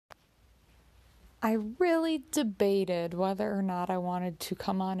I really debated whether or not I wanted to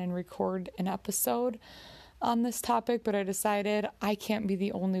come on and record an episode on this topic, but I decided I can't be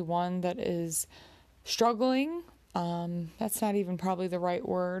the only one that is struggling. That's not even probably the right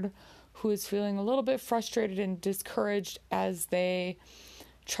word, who is feeling a little bit frustrated and discouraged as they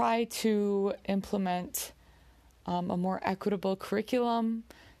try to implement a more equitable curriculum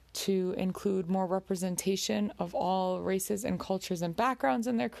to include more representation of all races and cultures and backgrounds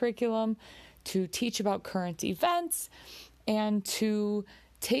in their curriculum, to teach about current events, and to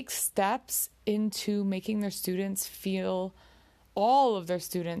take steps into making all of their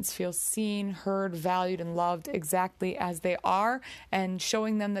students feel seen, heard, valued, and loved exactly as they are, and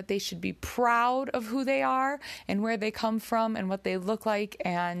showing them that they should be proud of who they are and where they come from and what they look like,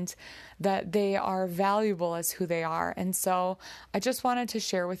 and that they are valuable as who they are. And so I just wanted to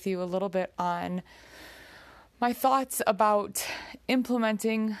share with you a little bit on my thoughts about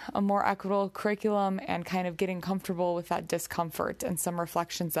implementing a more equitable curriculum and kind of getting comfortable with that discomfort, and some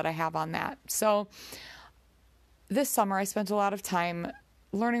reflections that I have on that. So this summer, I spent a lot of time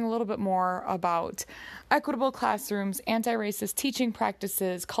learning a little bit more about equitable classrooms, anti-racist teaching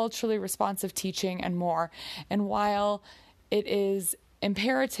practices, culturally responsive teaching, and more. And while it is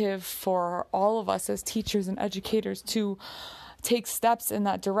imperative for all of us as teachers and educators to take steps in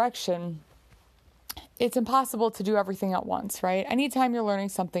that direction, it's impossible to do everything at once, right? Anytime you're learning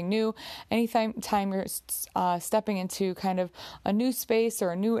something new, anytime you're stepping into kind of a new space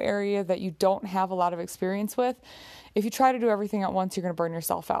or a new area that you don't have a lot of experience with, if you try to do everything at once, you're going to burn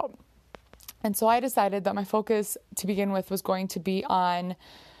yourself out. And so I decided that my focus to begin with was going to be on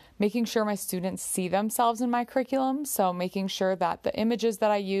making sure my students see themselves in my curriculum. So making sure that the images that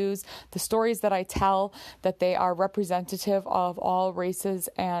I use, the stories that I tell, that they are representative of all races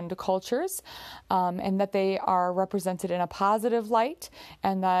and cultures, and that they are represented in a positive light,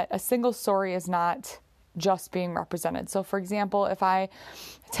 and that a single story is not just being represented. So for example, if I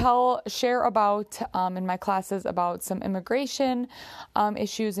share about in my classes about some immigration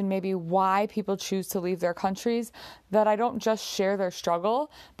issues and maybe why people choose to leave their countries, that I don't just share their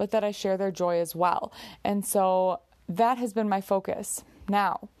struggle, but that I share their joy as well. And so that has been my focus.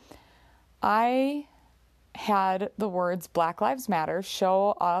 Now, I had the words Black Lives Matter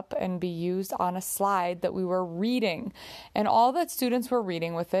show up and be used on a slide that we were reading. And all that students were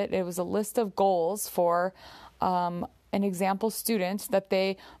reading with it was a list of goals for an example student that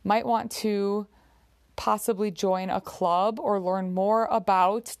they might want to possibly join a club or learn more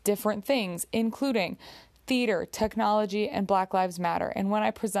about different things, including theater, technology, and Black Lives Matter. And when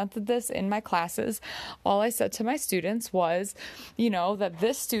I presented this in my classes, all I said to my students was, that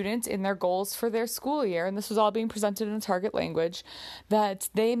this student in their goals for their school year, and this was all being presented in a target language, that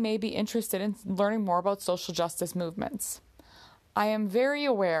they may be interested in learning more about social justice movements. I am very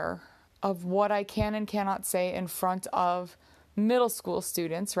aware of what I can and cannot say in front of middle school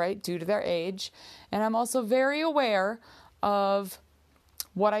students, right, due to their age. And I'm also very aware of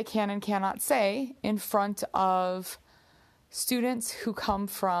what I can and cannot say in front of students who come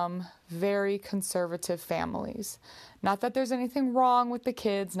from very conservative families. Not that there's anything wrong with the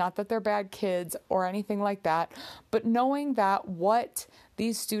kids, not that they're bad kids or anything like that, but knowing that what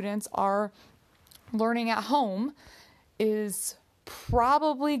these students are learning at home is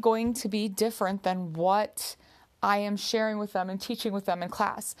probably going to be different than what I am sharing with them and teaching with them in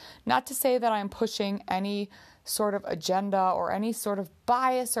class. Not to say that I'm pushing any sort of agenda or any sort of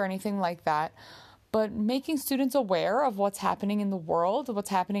bias or anything like that, but making students aware of what's happening in the world, what's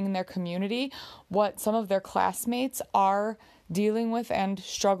happening in their community, what some of their classmates are dealing with and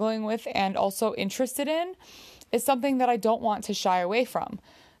struggling with and also interested in, is something that I don't want to shy away from,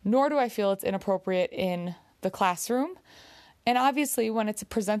 nor do I feel it's inappropriate in the classroom. And obviously, when it's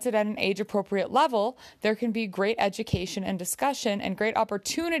presented at an age-appropriate level, there can be great education and discussion and great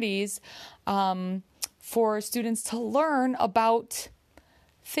opportunities for students to learn about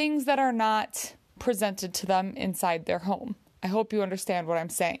things that are not presented to them inside their home. I hope you understand what I'm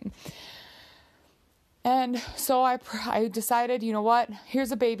saying. And so I decided,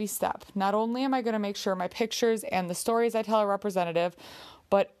 here's a baby step. Not only am I going to make sure my pictures and the stories I tell are representative,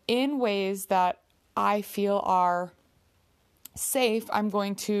 but in ways that I feel are safe, I'm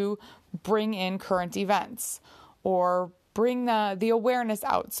going to bring in current events or bring the awareness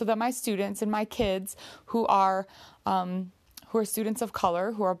out so that my students and my kids who are students of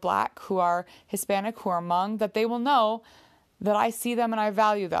color, who are Black, who are Hispanic, who are Hmong, that they will know that I see them and I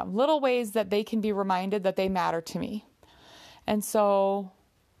value them. Little ways that they can be reminded that they matter to me. And so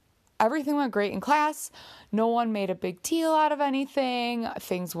everything went great in class. No one made a big deal out of anything.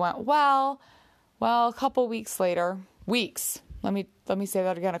 Things went well. Well, a couple weeks later, let me say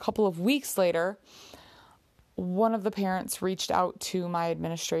that again. A couple of weeks later, one of the parents reached out to my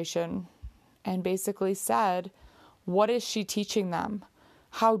administration and basically said, what is she teaching them?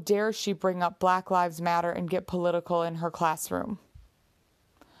 How dare she bring up Black Lives Matter and get political in her classroom?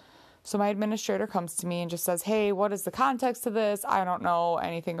 So my administrator comes to me and just says, hey, what is the context of this? I don't know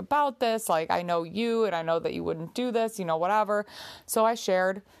anything about this. Like, I know you and I know that you wouldn't do this, whatever. So I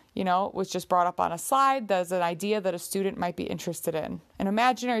shared, it was just brought up on a slide. There's an idea that a student might be interested in. An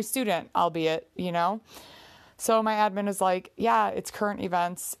imaginary student, albeit, So my admin is like, yeah, it's current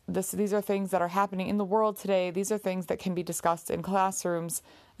events. These are things that are happening in the world today. These are things that can be discussed in classrooms,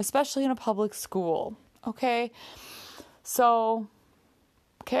 especially in a public school. Okay. So,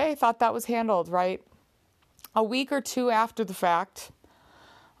 I thought that was handled, right? A week or two after the fact,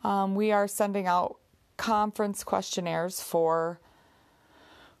 we are sending out conference questionnaires for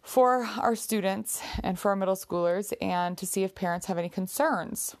our students and for our middle schoolers and to see if parents have any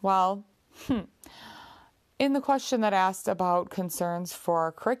concerns. Well, in the question that asked about concerns for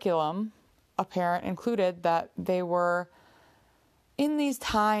our curriculum, a parent included that they were in these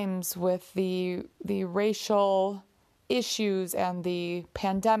times with the racial issues and the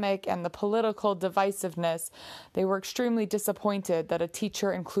pandemic and the political divisiveness, they were extremely disappointed that a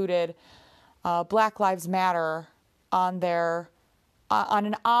teacher included Black Lives Matter on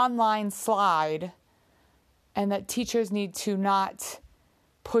an online slide, and that teachers need to not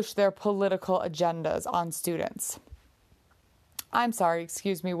push their political agendas on students. I'm sorry,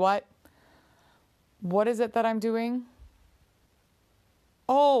 excuse me, what? What is it that I'm doing?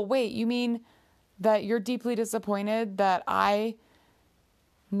 Oh, wait, you mean that you're deeply disappointed that I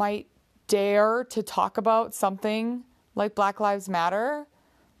might dare to talk about something like Black Lives Matter,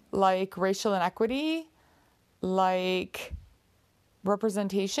 like racial inequity, like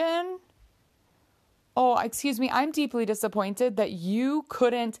representation? Oh, excuse me, I'm deeply disappointed that you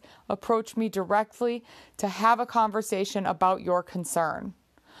couldn't approach me directly to have a conversation about your concern.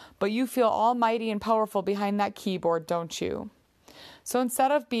 But you feel almighty and powerful behind that keyboard, don't you? So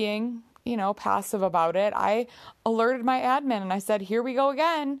instead of being passive about it, I alerted my admin and I said, here we go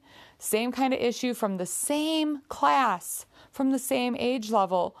again. Same kind of issue from the same class, from the same age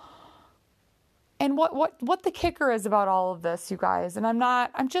level. And what the kicker is about all of this, you guys, and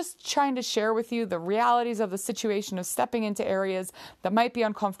I'm just trying to share with you the realities of the situation of stepping into areas that might be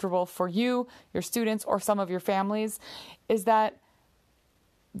uncomfortable for you, your students, or some of your families, is that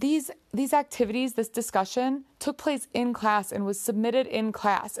these activities, this discussion, took place in class and was submitted in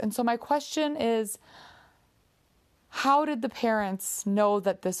class. And so my question is, how did the parents know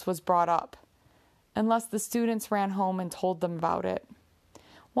that this was brought up unless the students ran home and told them about it?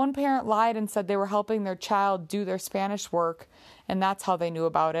 One parent lied and said they were helping their child do their Spanish work, and that's how they knew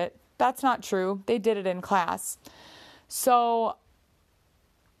about it. That's not true. They did it in class. So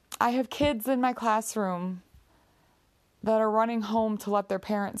I have kids in my classroom that are running home to let their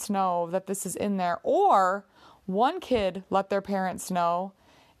parents know that this is in there. Or one kid let their parents know,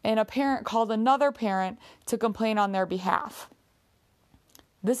 and a parent called another parent to complain on their behalf.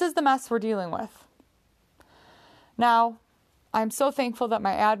 This is the mess we're dealing with. Now, I'm so thankful that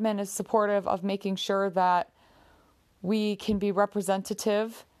my admin is supportive of making sure that we can be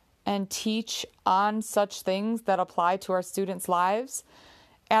representative and teach on such things that apply to our students' lives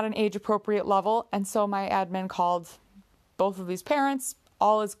at an age-appropriate level. And so my admin called both of these parents.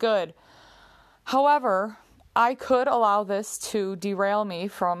 All is good. However, I could allow this to derail me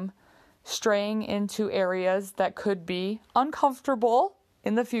from straying into areas that could be uncomfortable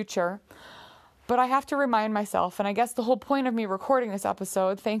in the future. But I have to remind myself, and I guess the whole point of me recording this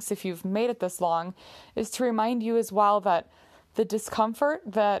episode, thanks if you've made it this long, is to remind you as well that the discomfort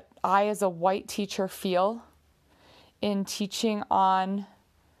that I as a white teacher feel in teaching on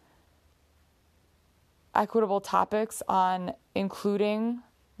equitable topics, on including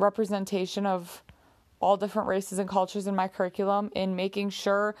representation of all different races and cultures in my curriculum, in making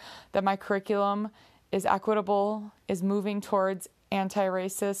sure that my curriculum is equitable, is moving towards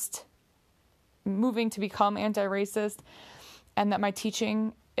moving to become anti-racist, and that my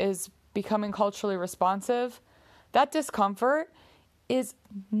teaching is becoming culturally responsive, that discomfort is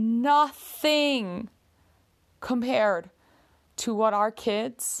nothing compared to what our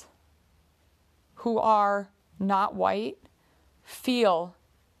kids who are not white feel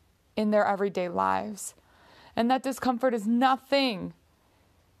in their everyday lives. And that discomfort is nothing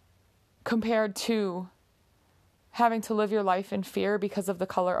compared to having to live your life in fear because of the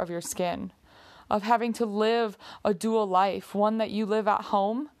color of your skin, of having to live a dual life, one that you live at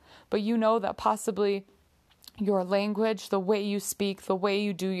home, but you know that possibly your language, the way you speak, the way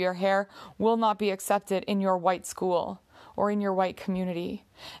you do your hair will not be accepted in your white school, or in your white community,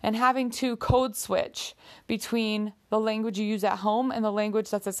 and having to code switch between the language you use at home and the language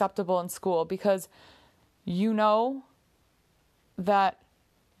that's acceptable in school, because you know that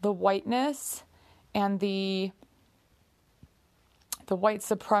the whiteness and the white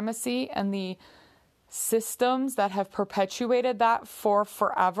supremacy and the systems that have perpetuated that for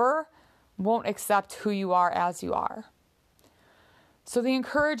forever won't accept who you are as you are. So the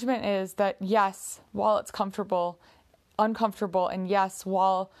encouragement is that yes, while it's uncomfortable, and yes,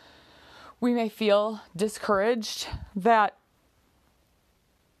 while we may feel discouraged, that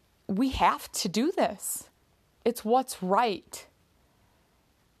we have to do this. It's what's right.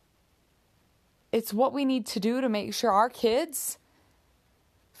 It's what we need to do to make sure our kids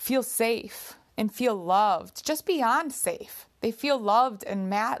feel safe and feel loved, just beyond safe. They feel loved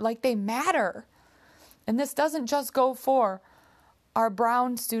and like they matter. And this doesn't just go for our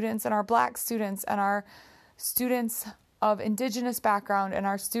brown students and our black students and our students of indigenous background and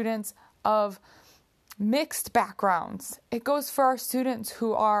our students of mixed backgrounds. It goes for our students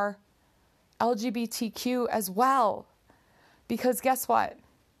who are LGBTQ as well. Because guess what?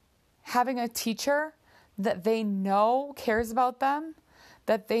 Having a teacher that they know cares about them,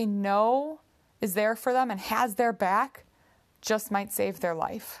 that they know is there for them and has their back, just might save their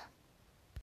life.